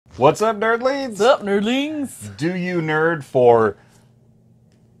What's up, nerdlings? What's up, nerdlings? Do you nerd for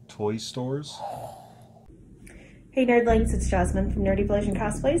toy stores? Hey nerdlings, it's Jasmine from Nerdy Collision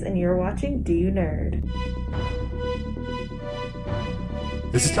Cosplays, and you're watching Do You Nerd?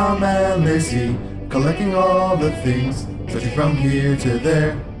 This is Tom and Laci, collecting all the things, searching from here to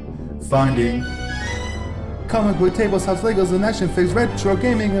there, finding comic book tables, house Legos, and action figures, retro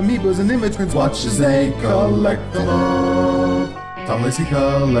gaming, amiibos, and immigrants. Watch as they collect them all. Tom Laci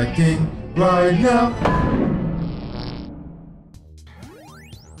collecting right now.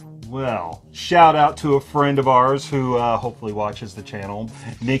 Well, shout out to a friend of ours who hopefully watches the channel.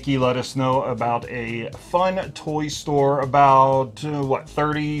 Nikki let us know about a fun toy store about,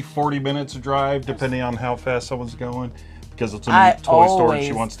 30-40 minutes drive, depending on how fast someone's going. Because it's a new toy store and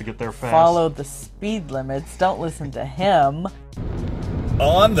she wants to get there fast. Follow the speed limits. Don't listen to him.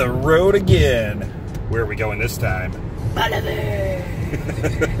 On the road again. Where are we going this time?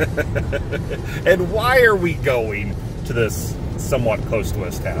 And why are we going to this somewhat close to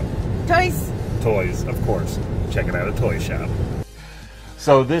us town? Toys. Toys, of course. Checking out a toy shop.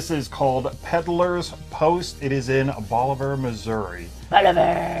 So this is called Peddler's Post. It is in Bolivar, Missouri.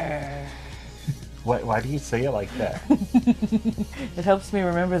 Bolivar. Why do you say it like that? It helps me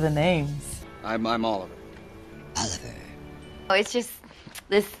remember the names. I'm Oliver. Oliver. Oh, it's just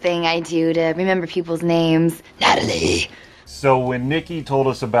this thing I do to remember people's names. Natalie. So when Nikki told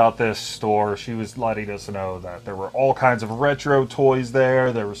us about this store, she was letting us know that there were all kinds of retro toys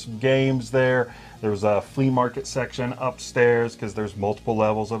there. There were some games there. There was a flea market section upstairs because there's multiple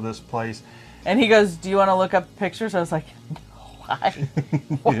levels of this place. And he goes, "Do you want to look up pictures?" I was like, why?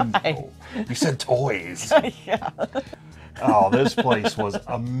 Why? You said toys. Yeah. Oh, this place was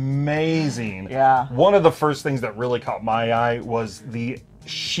amazing. Yeah. One of the first things that really caught my eye was the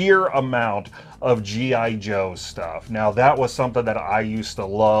sheer amount of G.I. Joe stuff. Now, that was something that I used to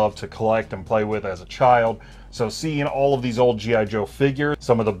love to collect and play with as a child. So seeing all of these old G.I. Joe figures,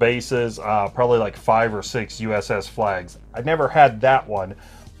 some of the bases, probably like 5 or 6 USS flags. I never had that one,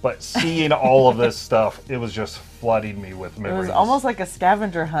 but seeing all of this stuff, it was just flooding me with memories. It was almost like a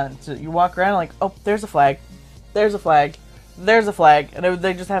scavenger hunt. So you walk around like, oh, there's a flag, there's a flag, there's a flag, and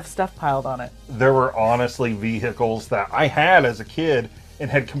they just have stuff piled on it. There were honestly vehicles that I had as a kid and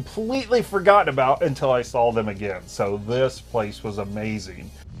had completely forgotten about until I saw them again. So this place was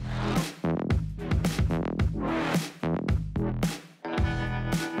amazing.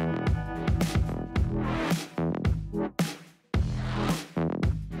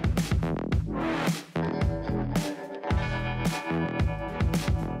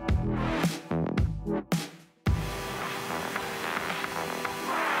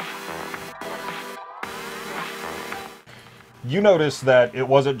 You noticed that it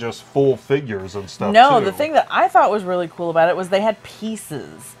wasn't just full figures and stuff, No, too. the thing that I thought was really cool about it was they had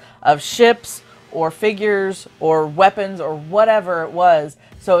pieces of ships or figures or weapons or whatever it was.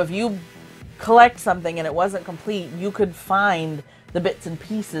 So if you collect something and it wasn't complete, you could find the bits and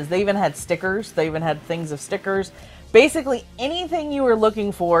pieces. They even had stickers. They even had things of stickers. Basically anything you were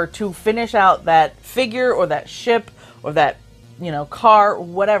looking for to finish out that figure or that ship or that, car,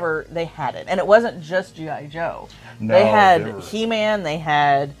 whatever, they had it. And it wasn't just G.I. Joe. No, they had He-Man, they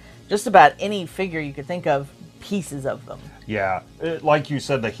had just about any figure you could think of, pieces of them. Yeah, like you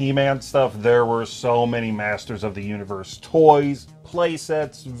said, the He-Man stuff, there were so many Masters of the Universe toys,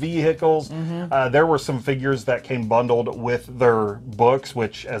 playsets, vehicles. There were some figures that came bundled with their books,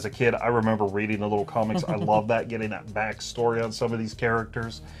 which as a kid, I remember reading the little comics. I love that, getting that backstory on some of these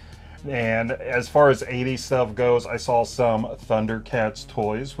characters. And as far as 80s stuff goes, I saw some Thundercats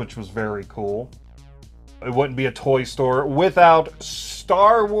toys, which was very cool. It wouldn't be a toy store without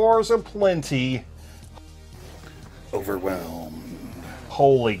Star Wars aplenty. Overwhelmed.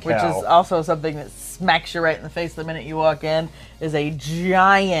 Holy cow. Which is also something that smacks you right in the face the minute you walk in, is a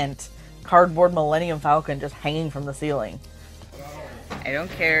giant cardboard Millennium Falcon just hanging from the ceiling. I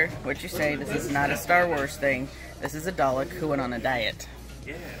don't care what you say, this is not a Star Wars thing. This is a Dalek who went on a diet.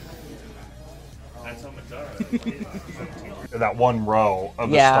 Yeah. That's how much that one row of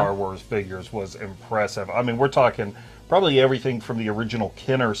the Star Wars figures was impressive. I mean, we're talking probably everything from the original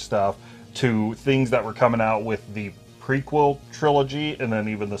Kenner stuff to things that were coming out with the prequel trilogy and then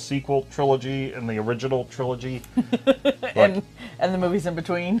even the sequel trilogy and the original trilogy. and the movies in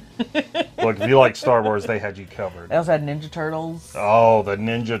between. Look, if you like Star Wars, they had you covered. They also had Ninja Turtles. Oh, the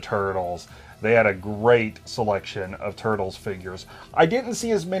Ninja Turtles. They had a great selection of Turtles figures. I didn't see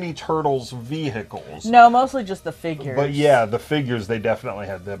as many Turtles vehicles. No, mostly just the figures. But yeah, the figures, they definitely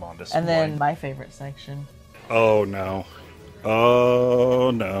had them on display. And then my favorite section. Oh no. Oh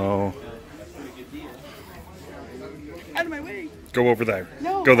no. Out of my way. Go over there.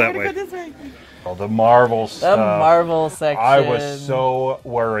 No, go that way. Go this way. Oh, the Marvel stuff. The Marvel section. I was so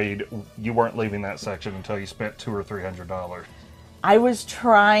worried you weren't leaving that section until you spent $200 or $300. I was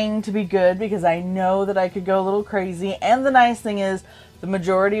trying to be good because I know that I could go a little crazy. And the nice thing is, the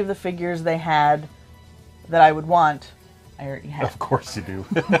majority of the figures they had that I would want, I already had. Of course you do.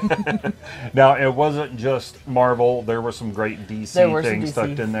 Now, it wasn't just Marvel. There were some great DC things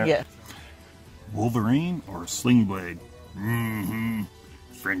tucked in there. Yeah. Wolverine or Sling Blade? Mm-hmm.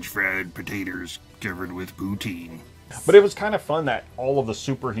 French fried potatoes covered with poutine. But it was kind of fun that all of the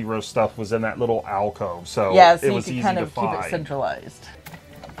superhero stuff was in that little alcove, so yeah, so it was you easy could kind to of find. keep it centralized.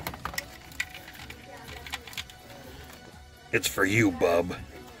 It's for you, bub.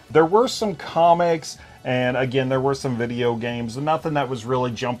 There were some comics, and again, there were some video games. Nothing that was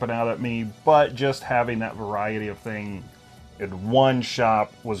really jumping out at me, but just having that variety of thing in one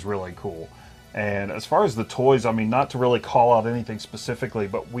shop was really cool. And as far as the toys, I mean, not to really call out anything specifically,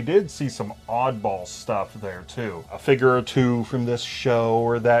 but we did see some oddball stuff there too. A figure or two from this show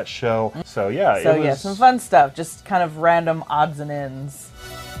or that show. So yeah, So yeah, some fun stuff. Just kind of random odds and ends.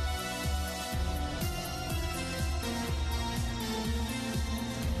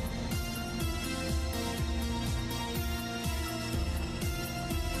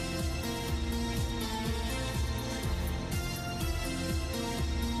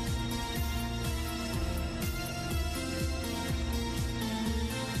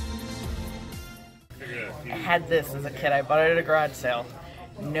 I had this as a kid. I bought it at a garage sale.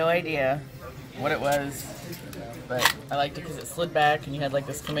 No idea what it was, but I liked it because it slid back and you had like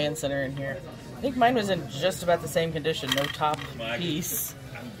this command center in here. I think mine was in just about the same condition. No top piece.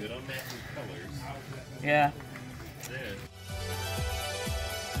 I'm good on matching colors. Yeah.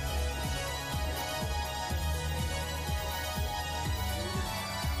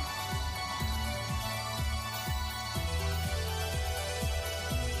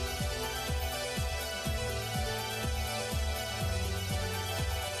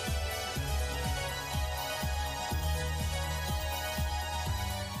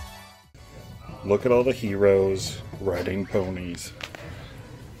 Look at all the heroes riding ponies.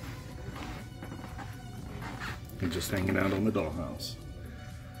 And just hanging out on the dollhouse.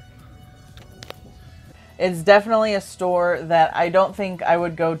 It's definitely a store that I don't think I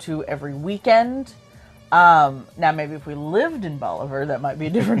would go to every weekend. Now, maybe if we lived in Bolivar, that might be a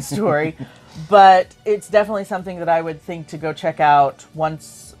different story. But it's definitely something that I would think to go check out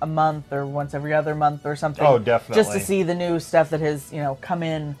once a month or once every other month or something. Oh, definitely. Just to see the new stuff that has, come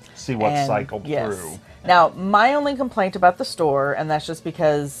in. See what's cycled through. Now, my only complaint about the store, and that's just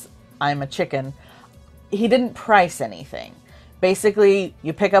because I'm a chicken, he didn't price anything. Basically,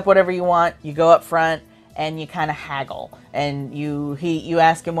 you pick up whatever you want, you go up front, and you kind of haggle. And you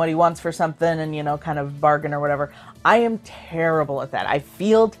ask him what he wants for something and, kind of bargain or whatever. I am terrible at that. I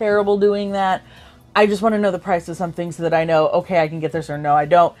feel terrible doing that. I just want to know the price of something so that I know, okay, I can get this or no, I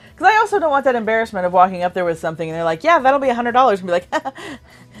don't. Because I also don't want that embarrassment of walking up there with something and they're like, yeah, that'll be $100. And be like,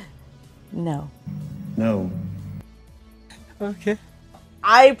 no. No. Okay.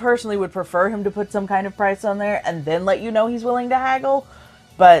 I personally would prefer him to put some kind of price on there and then let you know he's willing to haggle.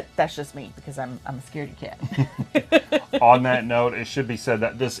 But that's just me because I'm a scaredy cat. On that note, it should be said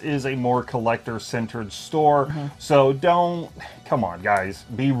that this is a more collector-centered store. Mm-hmm. So come on, guys,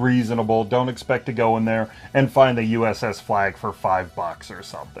 be reasonable. Don't expect to go in there and find the USS flag for $5 or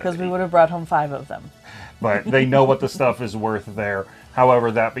something. Because we would have brought home 5 of them. But they know what the stuff is worth there.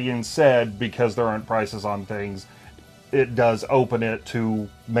 However, that being said, because there aren't prices on things, it does open it to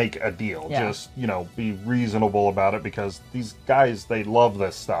make a deal. Yeah. Just, be reasonable about it because these guys, they love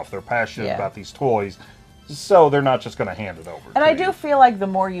this stuff. They're passionate about these toys. So they're not just going to hand it over. And I do feel like the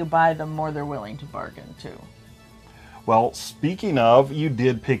more you buy, the more they're willing to bargain too. Well, speaking of, you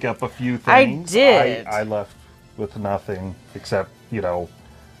did pick up a few things. I did. I left with nothing except,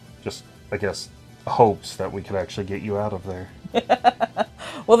 just, I guess, hopes that we could actually get you out of there.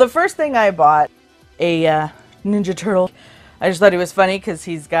 Well, the first thing I bought, a Ninja Turtle. I just thought he was funny because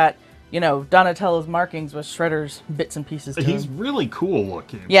he's got, Donatello's markings with Shredder's bits and pieces to He's him. really cool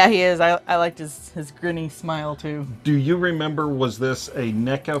looking. Yeah, he is. I liked his grinny smile, too. Do you remember, was this a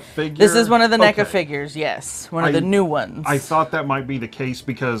NECA figure? This is one of the NECA figures, yes. One of the new ones. I thought that might be the case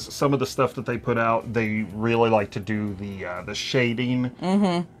because some of the stuff that they put out, they really like to do the shading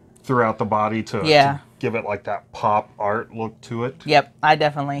throughout the body to give it like that pop art look to it. Yep, I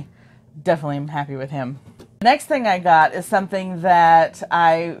definitely am happy with him. Next thing I got is something that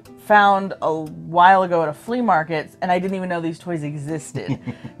I found a while ago at a flea market, and I didn't even know these toys existed.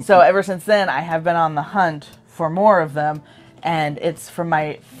 So ever since then, I have been on the hunt for more of them, and it's from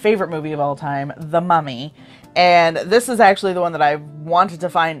my favorite movie of all time, The Mummy. And this is actually the one that I wanted to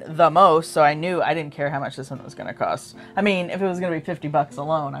find the most, so I knew I didn't care how much this one was going to cost. I mean, if it was going to be $50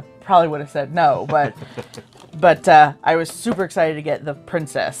 alone, I probably would have said no, but I was super excited to get the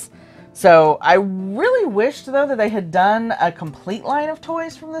princess. So I really wished, though, that they had done a complete line of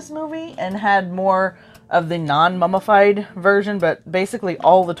toys from this movie and had more of the non-mummified version, but basically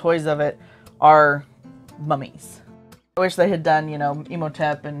all the toys of it are mummies. I wish they had done, you know,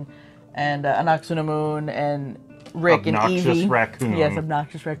 Imhotep and Anaxunamun and Rick and Evie. Obnoxious Raccoon. Yes,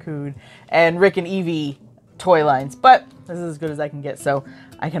 Obnoxious Raccoon. And Rick and Evie toy lines. But this is as good as I can get, so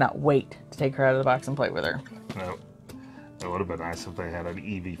I cannot wait to take her out of the box and play with her. No. It would have been nice if they had an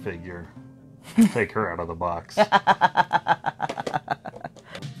Evie figure. Take her out of the box.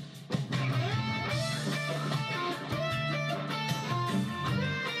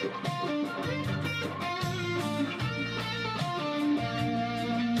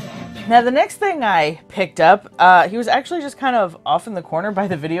 Now, the next thing I picked up, he was actually just kind of off in the corner by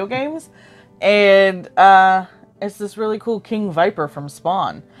the video games. And it's this really cool King Viper from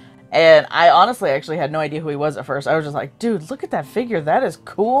Spawn. And I honestly actually had no idea who he was at first. I was just like, dude, look at that figure. That is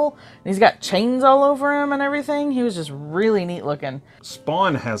cool. And he's got chains all over him and everything. He was just really neat looking.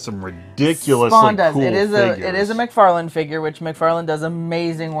 Spawn has some ridiculously Spawn does. cool figures. It is a McFarlane figure, which McFarlane does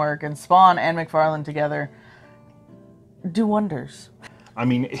amazing work. And Spawn and McFarlane together do wonders. I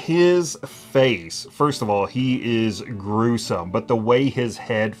mean, his face, first of all, he is gruesome, but the way his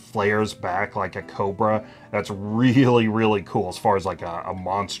head flares back like a cobra, that's really, really cool as far as like a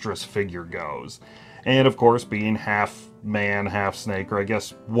monstrous figure goes. And of course, being half man, half snake, or I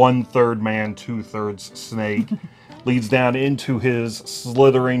guess 1/3 man, 2/3 snake, leads down into his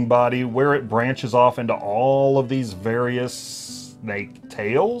slithering body where it branches off into all of these various snake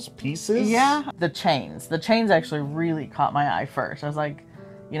tails pieces. Yeah, the chains actually really caught my eye first. I was like,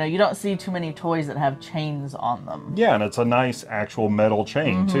 you know, you don't see too many toys that have chains on them. Yeah, and it's a nice actual metal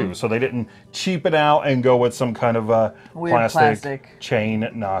chain too, so they didn't cheap it out and go with some kind of a weird plastic chain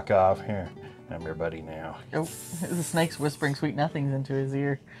knockoff. Here, I'm your buddy now. Oh, the snake's whispering sweet nothings into his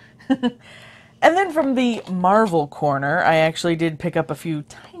ear. And then from the Marvel corner, I actually did pick up a few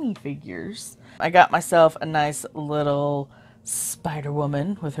tiny figures. I got myself a nice little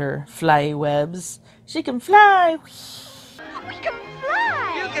Spider-Woman with her fly webs. She can fly. We can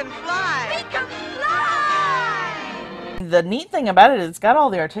fly! You can fly! We can fly! The neat thing about it is it's got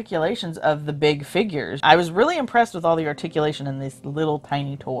all the articulations of the big figures. I was really impressed with all the articulation in this little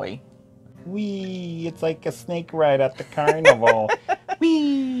tiny toy. Whee! It's like a snake ride at the carnival.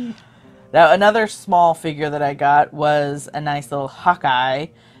 Whee! Now, another small figure that I got was a nice little Hawkeye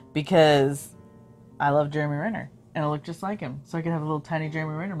because I love Jeremy Renner. And it looked just like him. So I could have a little tiny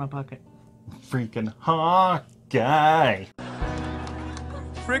Jeremy Renner in my pocket. Freaking Hawkeye.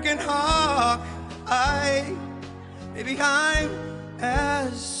 Freaking Hawkeye. Baby, I'm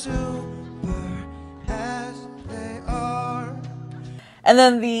as super as they are. And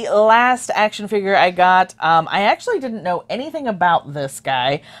then the last action figure I got, I actually didn't know anything about this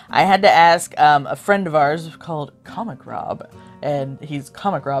guy. I had to ask a friend of ours called Comic Rob. And he's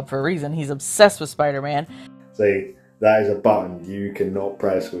Comic Rob for a reason. He's obsessed with Spider-Man. See, that is a button you cannot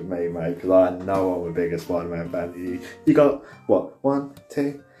press with me, mate, because I know I'm a bigger Spider-Man fan than you. You got, what, 1,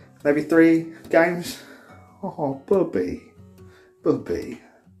 2, maybe 3 games? Oh, Bubby. Bubby.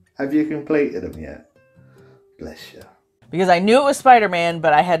 Have you completed them yet? Bless you. Because I knew it was Spider-Man,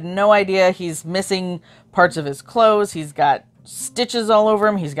 but I had no idea he's missing parts of his clothes. He's got stitches all over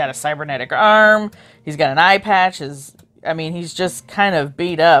him. He's got a cybernetic arm. He's got an eye patch. I mean, he's just kind of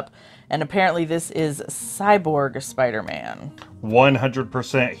beat up. And apparently this is Cyborg Spider-Man.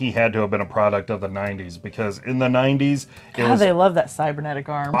 100% he had to have been a product of the 90s, because in the 90s... they love that cybernetic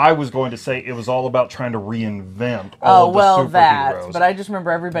arm. I was going to say it was all about trying to reinvent all of the superheroes. That. But I just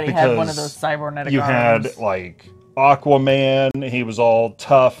remember everybody had one of those cybernetic arms. You had, like, Aquaman. He was all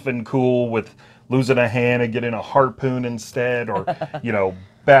tough and cool with losing a hand and getting a harpoon instead. Or, you know...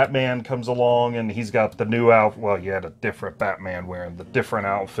 Batman comes along and he's got the new outfit. Well, you had a different Batman wearing the different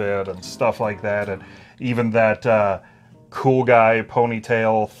outfit and stuff like that. And even that cool guy,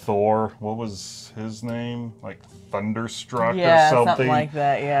 ponytail Thor, what was his name? Like Thunderstruck or something like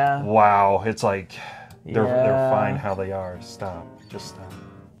that, yeah. Wow, it's like they're fine how they are. Stop. Just stop.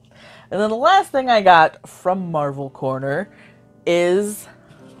 And then the last thing I got from Marvel Corner is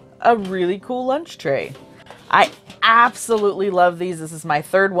a really cool lunch tray. I absolutely love these. This is my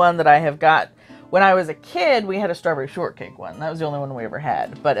third one that I have got. When I was a kid, we had a strawberry shortcake one. That was the only one we ever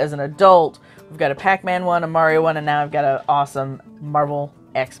had. But as an adult, we've got a Pac-Man one, a Mario one, and now I've got an awesome Marvel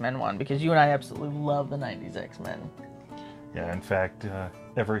X-Men one, because you and I absolutely love the 90s X-Men. Yeah, in fact,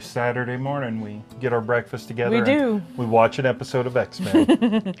 every Saturday morning we get our breakfast together. We do. And we watch an episode of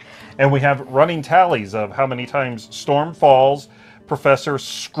X-Men. And we have running tallies of how many times Storm falls, Professor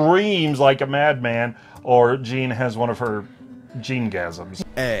screams like a madman, or Jean has one of her Jean-gasms.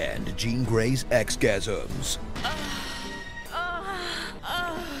 And Jean Grey's X-gasms.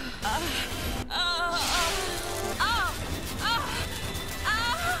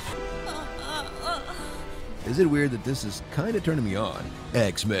 Is it weird that this is kind of turning me on?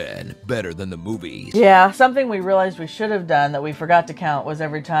 X-Men, better than the movies. Yeah, something we realized we should have done that we forgot to count was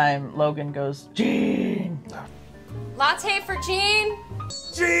every time Logan goes, Jean. Latte for Jean.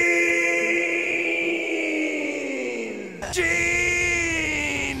 Jean!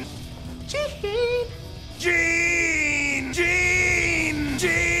 Jean! Jean! Jean! Jean!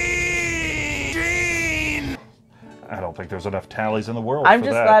 Jean! I don't think there's enough tallies in the world I'm for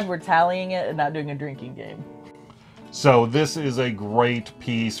just that. glad we're tallying it and not doing a drinking game. So this is a great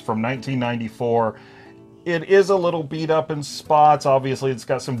piece from 1994. It is a little beat up in spots. Obviously, it's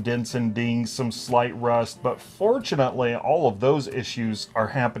got some dents and dings, some slight rust, but fortunately, all of those issues are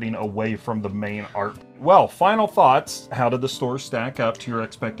happening away from the main art. Well, final thoughts. How did the store stack up to your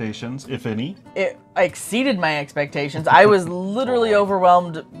expectations, if any? It exceeded my expectations. I was literally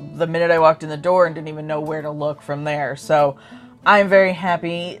overwhelmed the minute I walked in the door and didn't even know where to look from there. So I'm very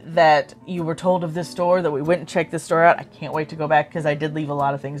happy that you were told of this store, that we went and checked this store out. I can't wait to go back because I did leave a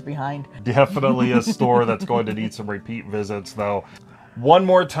lot of things behind. Definitely a store that's going to need some repeat visits, though. One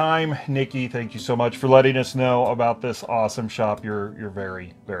more time, Nikki, thank you so much for letting us know about this awesome shop. You're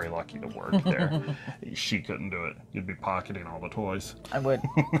very, very lucky to work there. She couldn't do it. You'd be pocketing all the toys. I would.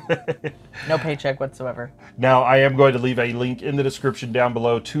 No paycheck whatsoever. Now, I am going to leave a link in the description down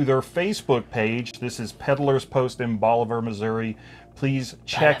below to their Facebook page. This is Peddler's Post in Bolivar, Missouri. Please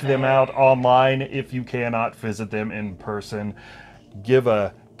check them out online if you cannot visit them in person. Give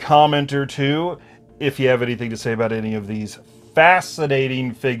a comment or two if you have anything to say about any of these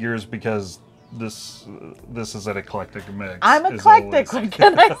fascinating figures, because this is an eclectic mix. I'm eclectic, what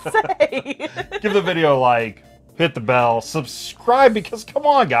can I say? Give the video a like, hit the bell, subscribe, because come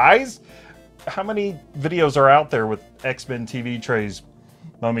on, guys. How many videos are out there with X-Men TV trays,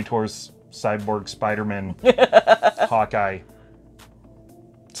 Mummy Tours, Cyborg, Spider-Man, Hawkeye,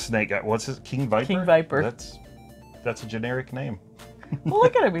 Snake Guy, what's his, King Viper? King Viper. That's a generic name. Well,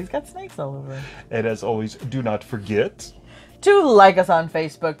 look at him, he's got snakes all over him. And as always, do not forget to like us on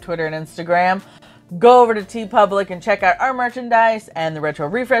Facebook, Twitter, and Instagram. Go over to TeePublic and check out our merchandise and the Retro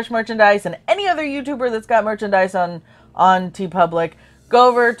Refresh merchandise and any other YouTuber that's got merchandise on TeePublic. Go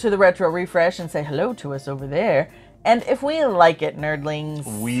over to the Retro Refresh and say hello to us over there. And if we like it, nerdlings,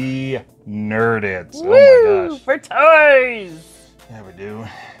 we nerd it. Woo! Oh my gosh. For toys! Yeah, we do.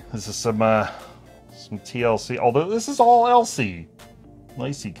 This is some TLC, although this is all LC.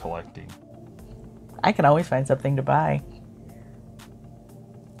 Laci collecting. I can always find something to buy.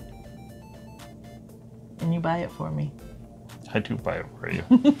 And you buy it for me. I do buy it for you.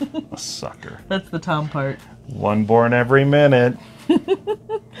 A sucker. That's the Tom part. One born every minute.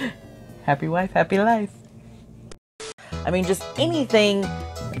 Happy wife, happy life. I mean, just anything.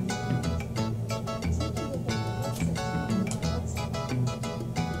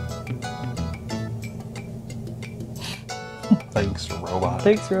 Thanks, robot.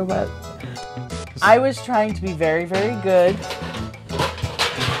 Thanks, robot. I was trying to be very, very good.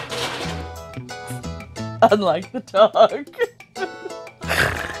 Unlike the dog.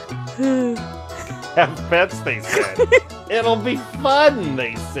 Have pets, they said. It'll be fun,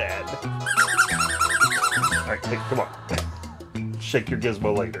 they said. All right, hey, come on. Shake your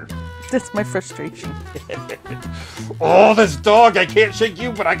gizmo later. That's my frustration. Oh, this dog! I can't shake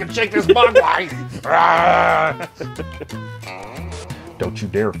you, but I can shake this bug life. Don't you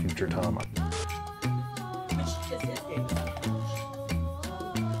dare, future Tom.